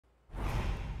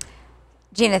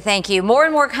Gina, thank you. More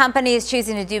and more companies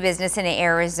choosing to do business in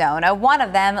Arizona. One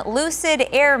of them, Lucid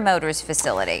Motors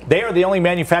facility. They are the only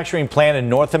manufacturing plant in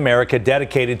North America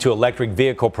dedicated to electric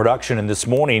vehicle production. And this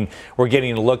morning, we're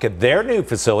getting a look at their new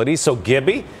facility. So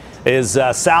Gibby is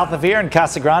south of here in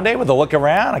Casa Grande with a look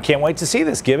around. I can't wait to see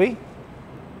this, Gibby.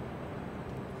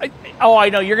 Oh, I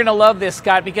know. You're going to love this,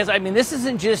 Scott, because, I mean, this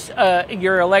isn't just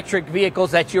your electric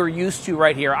vehicles that you're used to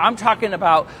right here. I'm talking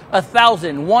about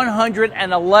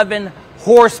 1,111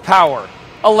 horsepower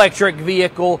electric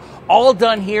vehicle, all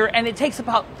done here, and it takes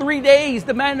about 3 days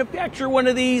to manufacture one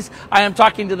of these. I am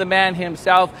talking to the man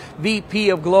himself,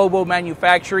 VP of Global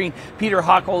Manufacturing, Peter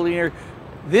Hochholder.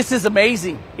 This is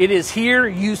amazing. It is here.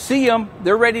 You see them.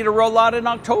 They're ready to roll out in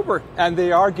October. And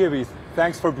they are, Gibby.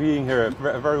 Thanks for being here.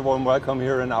 A very warm welcome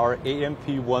here in our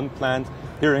AMP1 plant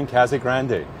here in Casa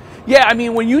Grande. Yeah, I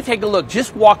mean, when you take a look,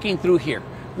 just walking through here,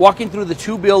 walking through the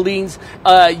two buildings,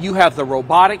 you have the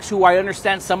robotics, who I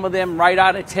understand some of them right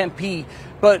out of Tempe,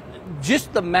 but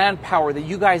just the manpower that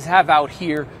you guys have out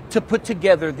here to put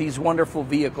together these wonderful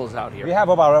vehicles out here. We have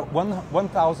about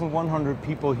 1,100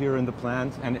 people here in the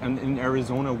plant and in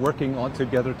Arizona working all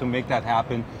together to make that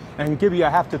happen. And Gibby, I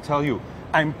have to tell you,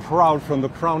 I'm proud from the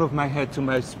crown of my head to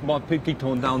my small pinky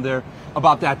toe down there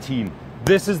about that team.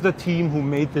 This is the team who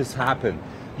made this happen.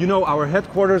 You know, our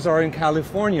headquarters are in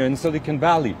California, in Silicon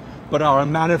Valley, but our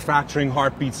manufacturing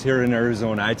heartbeats here in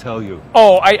Arizona, I tell you.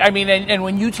 Oh, I mean, and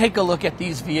when you take a look at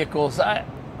these vehicles,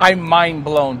 I'm mind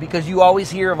blown, because you always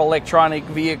hear of electric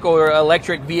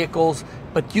vehicles,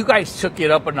 but you guys took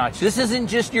it up a notch. This isn't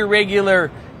just your regular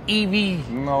EV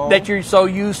that you're so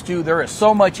used to. There is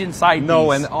so much inside these.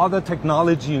 And all the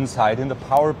technology inside, in the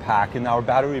power pack, in our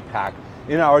battery pack,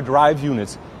 in our drive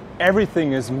units,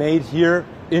 everything is made here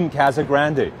in Casa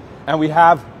Grande. And we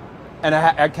have, and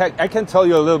I can tell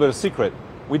you a little bit of secret,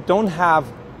 we don't have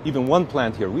even one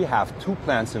plant here. We have two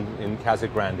plants in Casa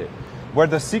Grande. Where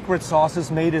the secret sauce is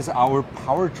made is our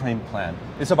powertrain plant.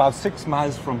 It's about 6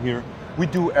 miles from here. We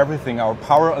do everything, our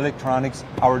power electronics,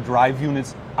 our drive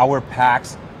units, our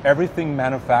packs, everything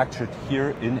manufactured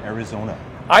here in Arizona.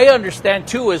 I understand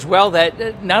too as well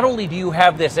that not only do you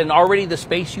have this and already the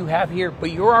space you have here, but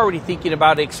you're already thinking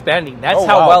about expanding. That's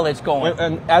how well it's going.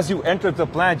 And as you entered the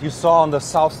plant, you saw on the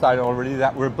south side already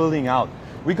that we're building out.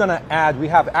 We're going to add, we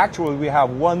have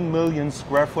 1 million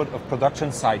square foot of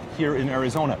production site here in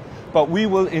Arizona, but we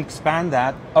will expand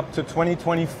that up to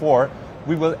 2024.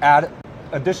 We will add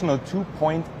additional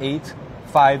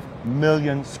 2.85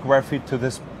 million square feet to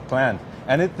this plant.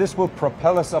 And this will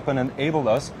propel us up and enable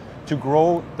us to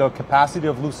grow the capacity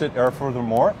of Lucid Air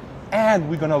furthermore. And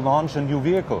we're going to launch a new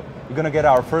vehicle. We're going to get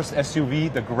our first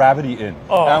SUV, the Gravity, in.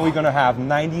 And we're going to have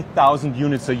 90,000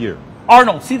 units a year.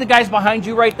 Arnold, see the guys behind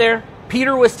you right there?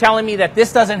 Peter was telling me that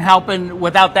this doesn't happen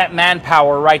without that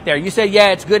manpower right there. You said,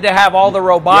 yeah, it's good to have all the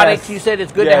robotics. Yes. You said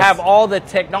it's good to have all the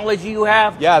technology you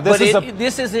have. Yeah,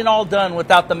 this isn't all done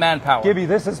without the manpower. Gibby,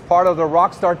 this is part of the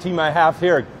rockstar team I have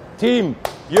here. Team,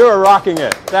 you're rocking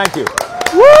it. Thank you.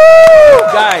 Woo!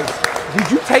 Guys,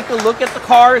 did you take a look at the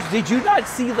cars? Did you not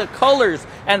see the colors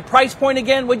and price point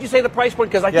again? What did you say the price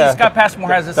point? Because I think Scott Passmore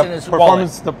has this in his wallet.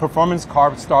 The performance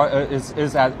car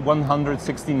is at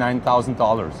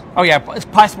 $169,000. Oh yeah,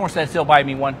 Passmore says he'll buy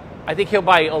me one. I think he'll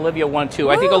buy Olivia one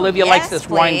too. I think Olivia likes this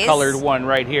wine-colored one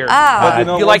right here.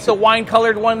 Oh. You like the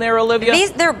wine-colored one there, Olivia?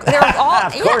 They're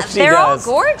all, they're all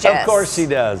gorgeous. Of course she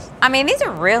does. I mean, these are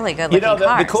really good-looking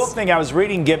cars. The cool thing I was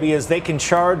reading, Gibby, is they can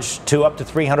charge to up to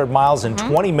 300 miles in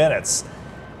 20 minutes.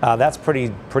 That's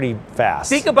pretty fast.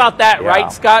 Think about that,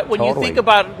 right, Scott? When you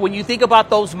think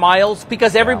about those miles,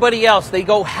 because everybody else, they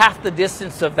go half the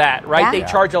distance of that, right? They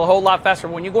charge a whole lot faster.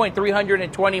 When you're going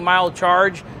 320-mile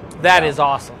charge, that is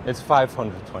awesome. It's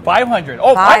 520. 500.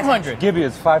 Oh, 500. Gibby,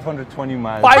 it's 520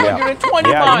 miles. 520 miles.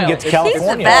 Yeah, you can get to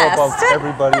California. Above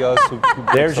everybody else.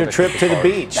 There's your trip to the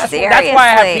beach. That's why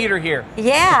I have Peter here.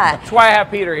 Yeah. That's why I have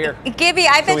Peter here. Gibby,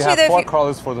 I bet we have 4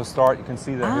 colors for the start. You can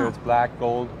see that here. It's black,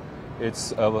 gold.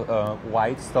 It's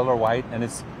white, stellar white, and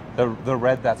it's the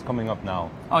red that's coming up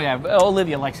now. Oh yeah,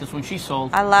 Olivia likes this one. She's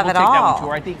sold. I love it all. We'll take that one to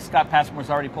her. I think Scott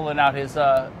Passmore's already pulling out his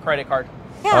credit card.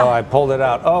 Yeah. Oh, I pulled it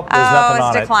out. Oh, there's nothing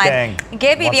on declined. Dang.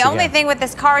 Gibby, the only thing with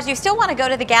this car is you still want to go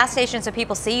to the gas station so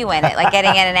people see you in it, like getting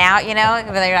in and out, you know?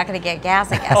 But you're not going to get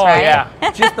gas, I guess, right? Oh, yeah.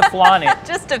 Just to flaunt it.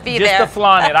 Just to be there. Just to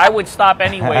flaunt it. I would stop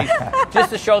anyways,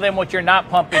 just to show them what you're not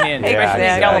pumping in, especially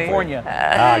in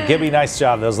California. Gibby, nice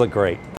job. Those look great.